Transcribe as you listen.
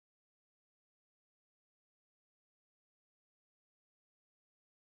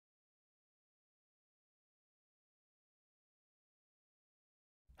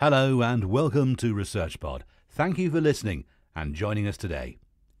Hello and welcome to ResearchPod. Thank you for listening and joining us today.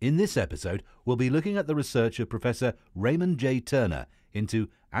 In this episode, we'll be looking at the research of Professor Raymond J. Turner into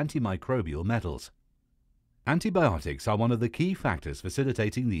antimicrobial metals. Antibiotics are one of the key factors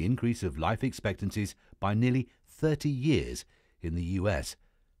facilitating the increase of life expectancies by nearly 30 years in the US.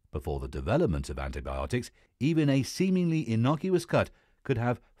 Before the development of antibiotics, even a seemingly innocuous cut could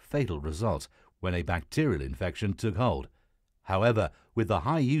have fatal results when a bacterial infection took hold. However, with the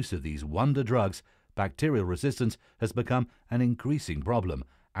high use of these wonder drugs, bacterial resistance has become an increasing problem,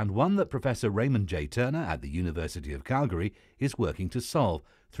 and one that Professor Raymond J. Turner at the University of Calgary is working to solve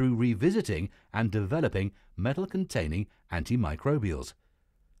through revisiting and developing metal-containing antimicrobials.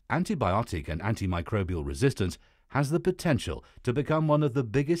 Antibiotic and antimicrobial resistance has the potential to become one of the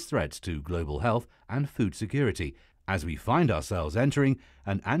biggest threats to global health and food security as we find ourselves entering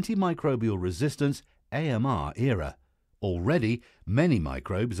an antimicrobial resistance AMR era. Already, many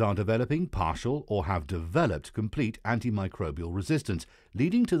microbes are developing partial or have developed complete antimicrobial resistance,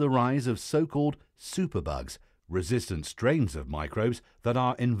 leading to the rise of so-called superbugs, resistant strains of microbes that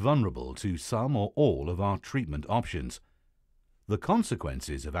are invulnerable to some or all of our treatment options. The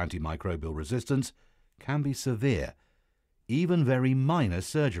consequences of antimicrobial resistance can be severe. Even very minor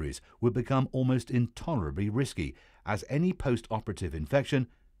surgeries would become almost intolerably risky, as any post-operative infection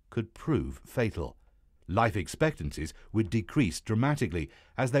could prove fatal. Life expectancies would decrease dramatically,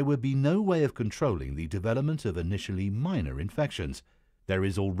 as there would be no way of controlling the development of initially minor infections. There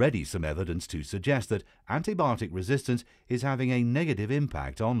is already some evidence to suggest that antibiotic resistance is having a negative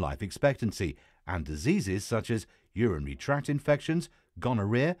impact on life expectancy, and diseases such as urinary tract infections,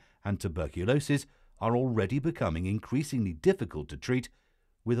 gonorrhea, and tuberculosis are already becoming increasingly difficult to treat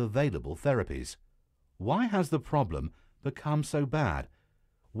with available therapies. Why has the problem become so bad?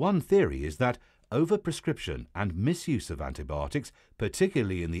 One theory is that overprescription and misuse of antibiotics,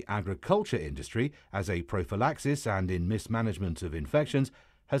 particularly in the agriculture industry as a prophylaxis and in mismanagement of infections,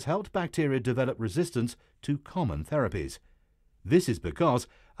 has helped bacteria develop resistance to common therapies. This is because,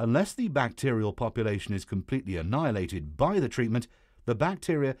 unless the bacterial population is completely annihilated by the treatment, the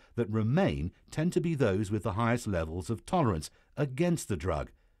bacteria that remain tend to be those with the highest levels of tolerance against the drug.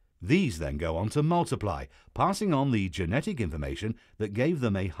 These then go on to multiply, passing on the genetic information that gave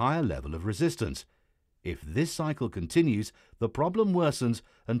them a higher level of resistance. If this cycle continues, the problem worsens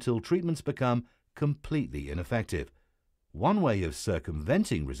until treatments become completely ineffective. One way of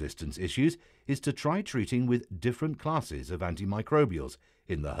circumventing resistance issues is to try treating with different classes of antimicrobials,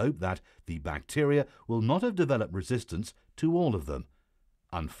 in the hope that the bacteria will not have developed resistance to all of them.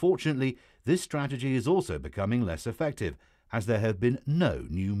 Unfortunately, this strategy is also becoming less effective, as there have been no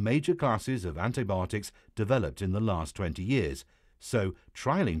new major classes of antibiotics developed in the last 20 years, so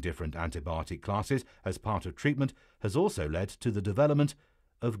trialing different antibiotic classes as part of treatment has also led to the development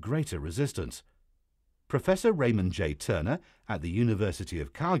of greater resistance. Professor Raymond J. Turner at the University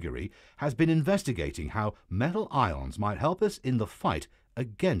of Calgary has been investigating how metal ions might help us in the fight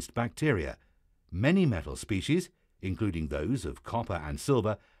against bacteria. Many metal species, including those of copper and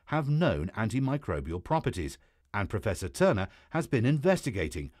silver, have known antimicrobial properties, and Professor Turner has been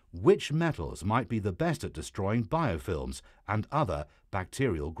investigating which metals might be the best at destroying biofilms and other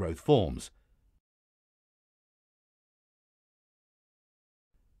bacterial growth forms.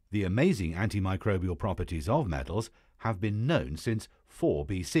 The amazing antimicrobial properties of metals have been known since 4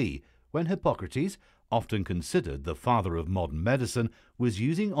 BC, when Hippocrates, often considered the father of modern medicine, was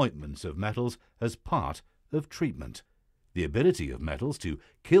using ointments of metals as part of treatment. The ability of metals to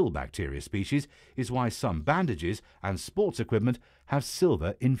kill bacteria species is why some bandages and sports equipment have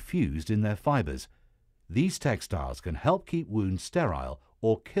silver infused in their fibers. These textiles can help keep wounds sterile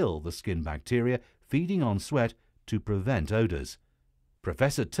or kill the skin bacteria feeding on sweat to prevent odors.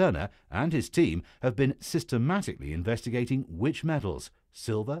 Professor Turner and his team have been systematically investigating which metals —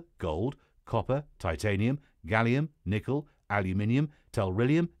 silver, gold, copper, titanium, gallium, nickel, aluminium,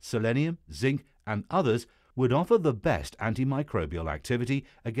 tellurium, selenium, zinc, and others — would offer the best antimicrobial activity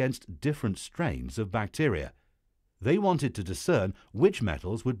against different strains of bacteria. They wanted to discern which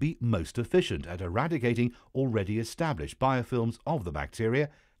metals would be most efficient at eradicating already established biofilms of the bacteria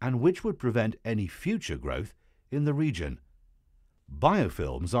and which would prevent any future growth in the region.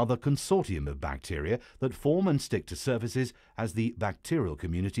 Biofilms are the consortium of bacteria that form and stick to surfaces as the bacterial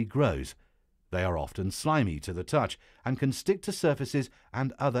community grows. They are often slimy to the touch and can stick to surfaces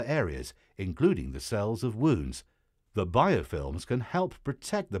and other areas, including the cells of wounds. The biofilms can help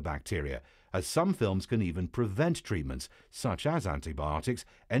protect the bacteria, as some films can even prevent treatments, such as antibiotics,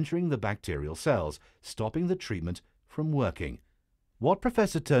 entering the bacterial cells, stopping the treatment from working. What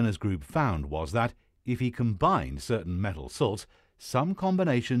Professor Turner's group found was that if he combined certain metal salts, some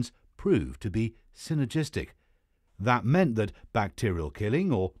combinations proved to be synergistic. That meant that bacterial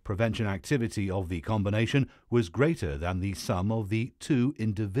killing or prevention activity of the combination was greater than the sum of the two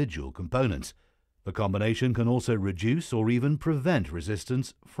individual components. The combination can also reduce or even prevent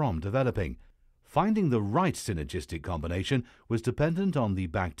resistance from developing. Finding the right synergistic combination was dependent on the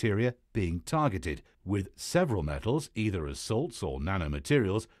bacteria being targeted, with several metals, either as salts or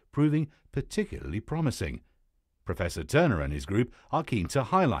nanomaterials, proving particularly promising. Professor Turner and his group are keen to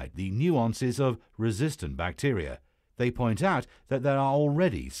highlight the nuances of resistant bacteria. They point out that there are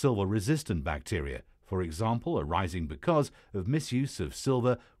already silver-resistant bacteria, for example, arising because of misuse of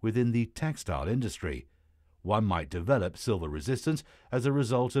silver within the textile industry. One might develop silver resistance as a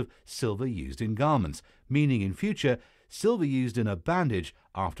result of silver used in garments, meaning in future, silver used in a bandage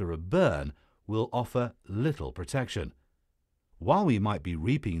after a burn will offer little protection. While we might be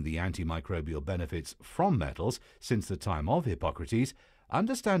reaping the antimicrobial benefits from metals since the time of Hippocrates,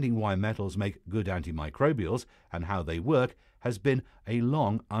 understanding why metals make good antimicrobials and how they work has been a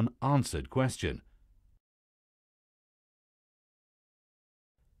long unanswered question.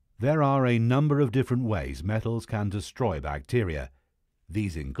 There are a number of different ways metals can destroy bacteria.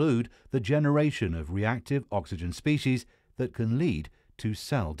 These include the generation of reactive oxygen species that can lead to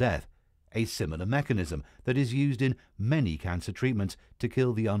cell death, a similar mechanism that is used in many cancer treatments to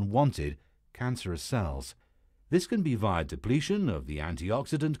kill the unwanted cancerous cells. This can be via depletion of the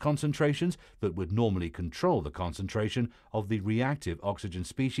antioxidant concentrations that would normally control the concentration of the reactive oxygen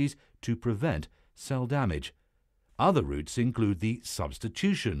species to prevent cell damage. Other routes include the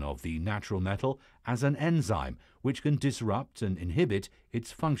substitution of the natural metal as an enzyme, which can disrupt and inhibit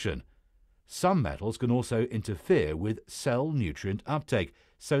its function. Some metals can also interfere with cell nutrient uptake,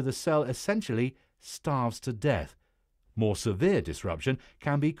 so the cell essentially starves to death. More severe disruption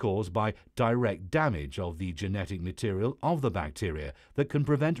can be caused by direct damage of the genetic material of the bacteria that can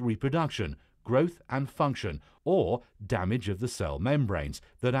prevent reproduction, growth and function, or damage of the cell membranes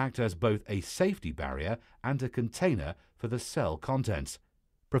that act as both a safety barrier and a container for the cell contents.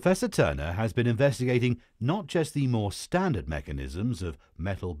 Professor Turner has been investigating not just the more standard mechanisms of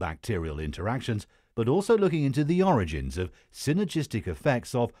metal-bacterial interactions, but also looking into the origins of synergistic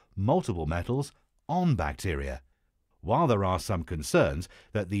effects of multiple metals on bacteria. While there are some concerns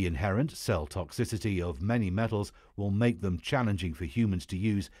that the inherent cell toxicity of many metals will make them challenging for humans to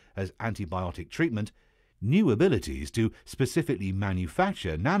use as antibiotic treatment, new abilities to specifically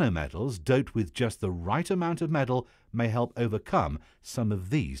manufacture nanometals doped with just the right amount of metal may help overcome some of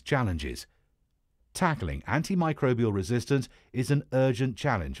these challenges. Tackling antimicrobial resistance is an urgent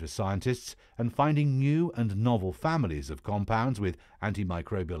challenge for scientists, and finding new and novel families of compounds with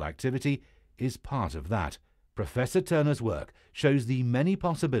antimicrobial activity is part of that. Professor Turner's work shows the many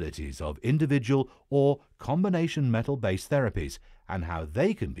possibilities of individual or combination metal-based therapies and how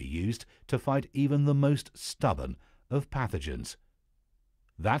they can be used to fight even the most stubborn of pathogens.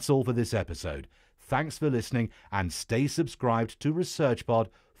 That's all for this episode. Thanks for listening, and stay subscribed to ResearchPod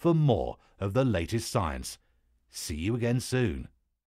for more of the latest science. See you again soon.